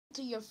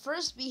to your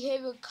first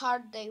behavior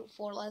card day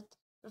for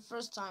the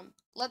first time.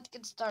 Let's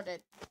get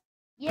started.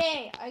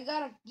 Yay, I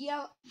got a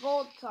yellow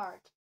gold card.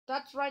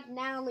 That's right,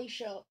 Natalie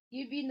Show.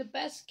 You've been the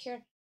best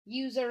care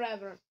user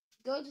ever.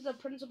 Go to the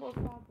principal's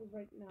office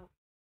right now.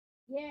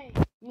 Yay,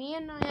 me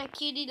and Naya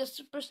Kitty, the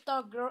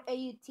superstar girl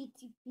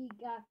AUTTP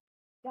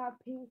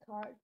got pink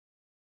card.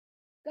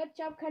 Good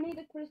job, Kenny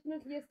the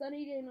Christmas, yes,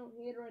 Sunny the no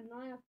hater, and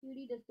Naya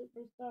Cutie the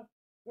superstar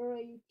girl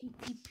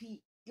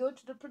AUTTP. Go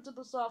to the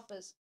principal's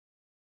office.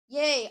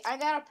 Yay, I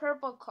got a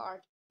purple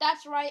card.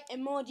 That's right,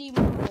 emoji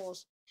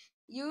rules.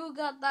 You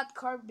got that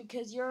card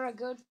because you're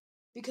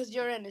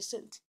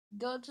innocent.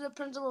 Go to the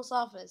principal's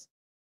office.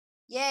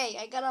 Yay,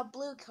 I got a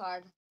blue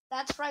card.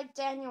 That's right,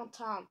 Daniel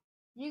Tom.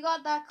 You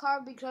got that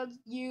card because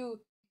you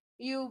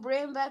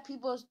bring back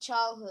people's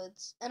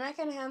childhoods. And I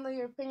can handle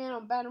your opinion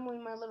on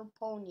battling My Little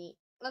Pony.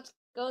 Let's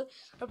go to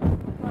the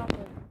principal's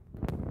office.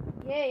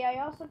 Yay,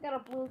 I also got a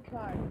blue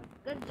card.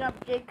 Good job,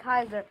 Jake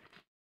Kaiser.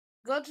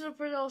 Go to the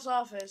principal's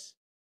office.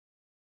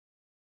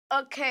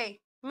 Okay,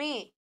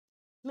 me,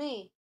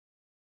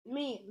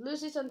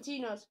 Lucy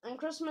Santinos, and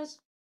Christmas,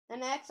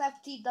 and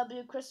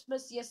XFTW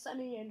Christmas, yes,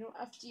 Sunny, and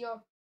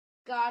FTO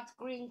got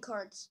green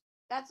cards.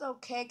 That's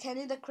okay.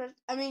 Kenny the Chris,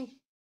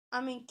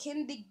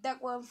 Kim the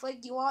Duck will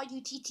inflict you all,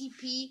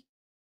 UTTP,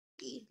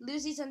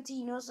 Lucy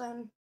Santinos,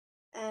 and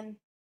and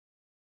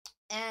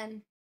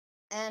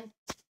and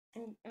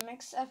and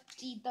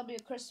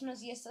XFTW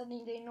Christmas, yes,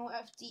 Sunny, they know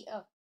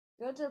FTL.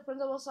 Go to the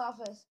principal's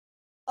office.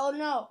 Oh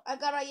no, I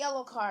got a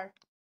yellow card.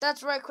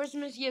 That's right,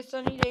 Christmas, yes,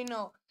 Sunny, they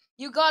know.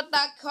 You got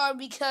that card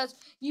because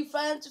you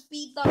failed to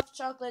feed Dog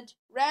Chocolate,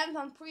 rant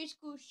on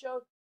preschool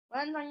shows,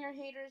 rant on your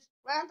haters,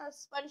 rant on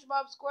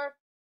SpongeBob Square,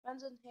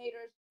 rant on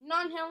haters,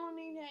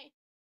 non-Halloween hate,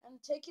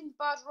 and taking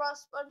Bob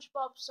Ross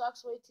SpongeBob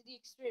socks away to the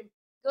extreme.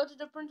 Go to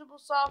the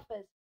principal's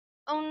office.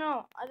 Oh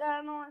no, I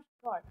got an orange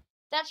card.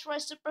 That's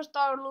right,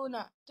 Superstar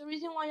Luna. The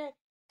reason why I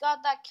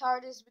got that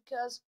card is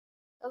because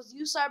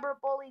you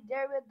cyberbullied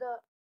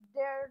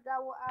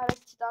Daredevil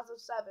Addict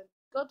 2007.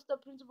 Go to the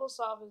principal's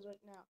office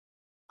right now.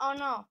 Oh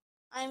no,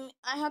 I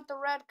had the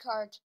red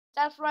card.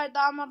 That's right,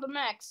 Dama the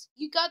Max.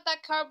 You got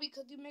that card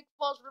because you make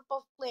false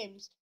rip-off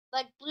claims,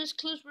 like Blue's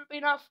Clues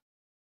ripping off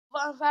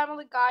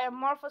Family Guy and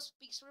Martha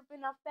Speaks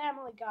ripping off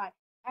Family Guy.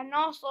 And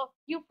also,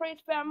 you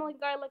praise Family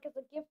Guy like it's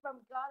a gift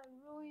from God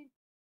and ruin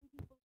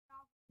people's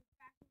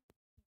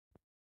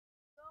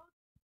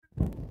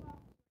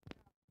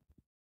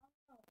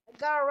I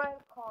got a red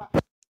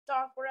card.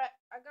 Dark red.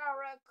 I got a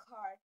red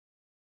card.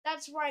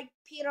 That's right,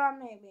 Peter on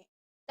maybe.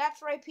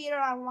 That's right, Peter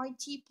on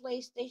YT,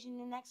 PlayStation,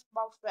 and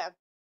Xbox Web.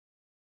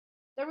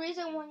 The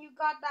reason when you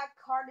got that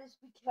card is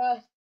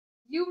because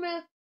you're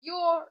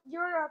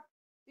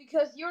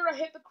a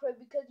hypocrite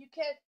because you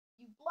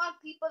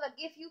block people that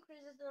give you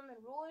criticism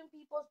and ruin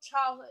people's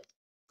childhood.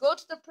 Go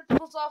to the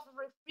principal's office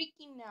right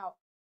freaking now.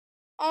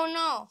 Oh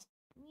no,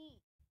 me,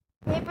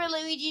 Paper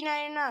Luigi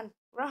 99,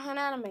 Rohan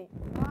Anime,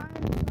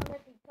 Ryan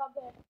Sonic and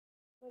Cuphead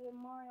for the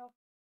Mario.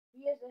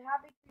 He is a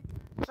happy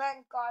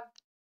thank God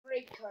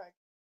break card.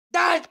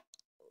 That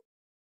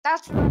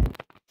that's right.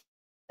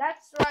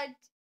 That's right.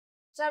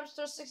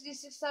 Substar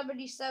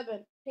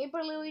 6677.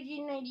 Paper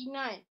Luigi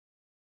 99.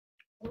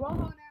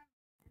 Rohan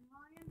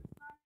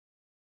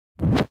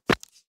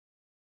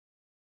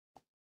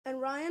and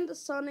Ryan the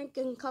Sonic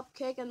and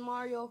Cupcake and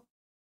Mario.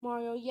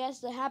 Yes,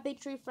 the Happy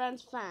Tree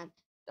Friends fan.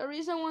 The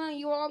reason why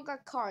you all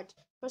got cards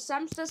for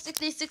Samstar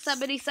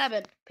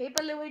 6677,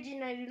 Paper Luigi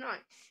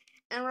 99,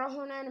 and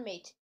Rohan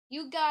Animate.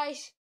 You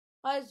guys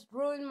has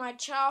ruined my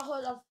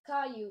childhood of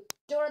Caillou,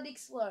 Dora the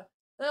Explorer,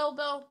 Little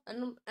Bill,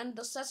 and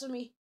the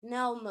Sesame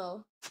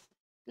Nelmo.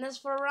 And as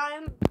for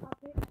Ryan,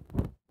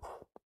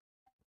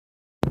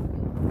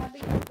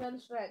 happy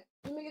friends friend.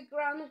 You make a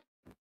ground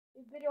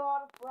video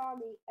out of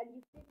Ronnie, and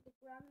you think the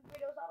ground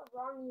videos out of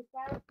Ronnie you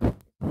found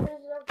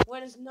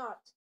when it's not.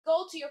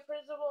 Go to your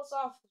principal's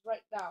office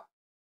right now.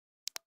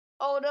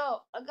 Oh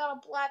no, I got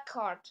a black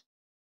card.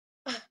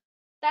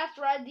 That's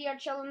right, the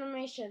Archel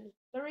animation.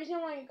 The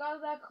reason why you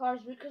got that card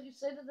is because you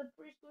said that the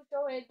preschool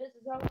show hey this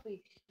is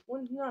healthy.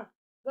 When it's not.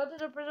 Go to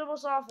the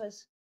principal's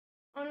office.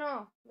 Oh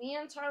no, me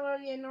and Tyler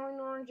the annoying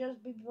oranges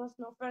because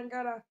no friend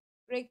got a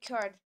great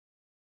card.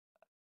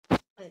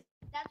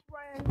 That's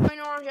right,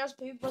 annoying orange yes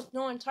baby plus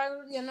no and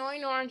Tyler the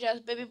annoying orange yes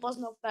baby plus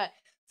no fat.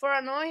 For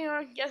annoying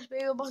orange yes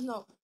baby plus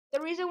no. The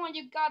reason why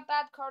you got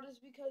that card is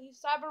because you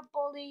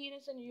cyberbully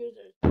innocent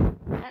users.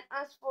 And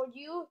as for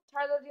you,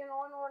 Tyler the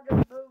annoying orange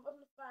yes baby plus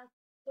no fat.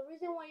 The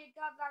reason why you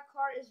got that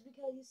card is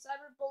because you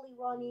cyberbully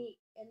Ronnie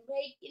and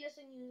hate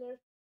innocent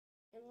users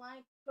and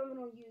like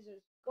criminal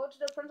users. Go to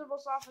the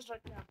principal's office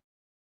right now.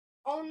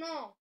 Oh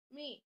no,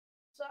 me.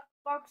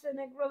 Fox and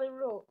Nick really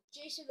rule.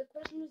 Jason the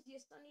Christmas the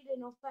Sunny Day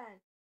no fan.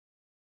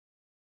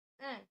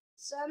 And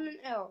Simon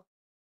L.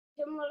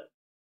 Kimberly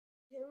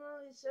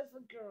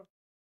Silver Girl.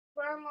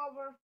 Crown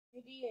Lover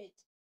 88.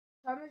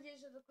 Thomas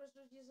Jason the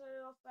Christmas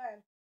Israel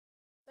fan.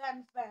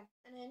 And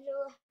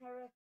Angela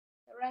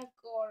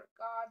Heracor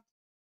got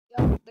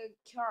the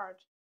card.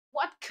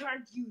 What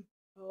card you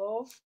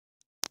have?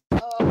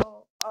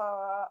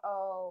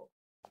 Oh.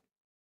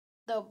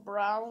 the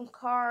brown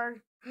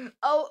card.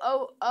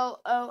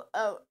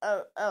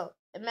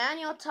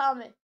 Emmanuel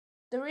Thomas.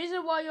 The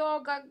reason why you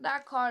all got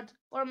that card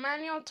for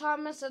Emmanuel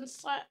Thomas and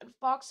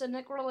Fox and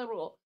Nick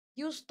Rule.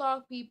 You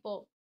stalk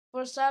people.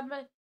 For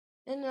Sabbath,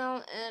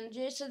 and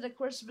Jason the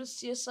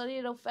Christmas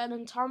Yesadino fan,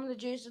 and Tom the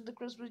Jason the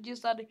Christmas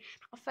Yesadino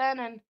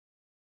fan,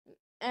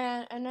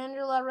 and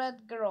Angela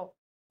Red Girl.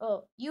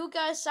 Oh, you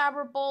guys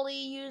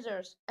cyberbully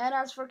users. And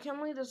as for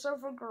Kimberly the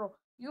Surfer Girl,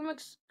 you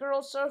mix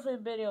girl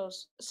surfing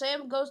videos.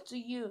 Same goes to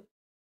you.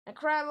 And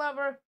Cry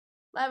Lover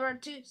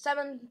 2,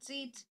 7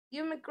 seats.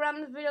 You make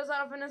random videos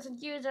out of innocent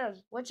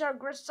users, which are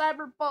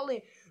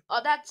cyberbully.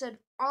 Oh, that's it.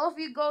 All of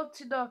you go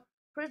to the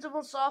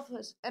principal's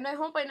office, and I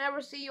hope I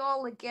never see you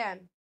all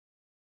again.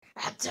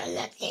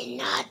 Absolutely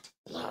not,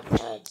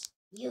 Bluetooth.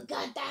 You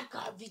got that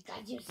card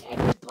because you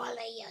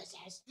cyberbully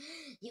users.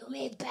 You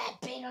make bad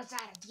videos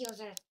out of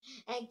users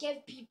and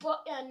give people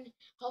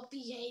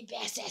unhealthy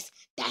behaviors.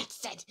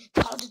 That's it.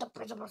 Go to the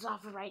principal's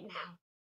office right now.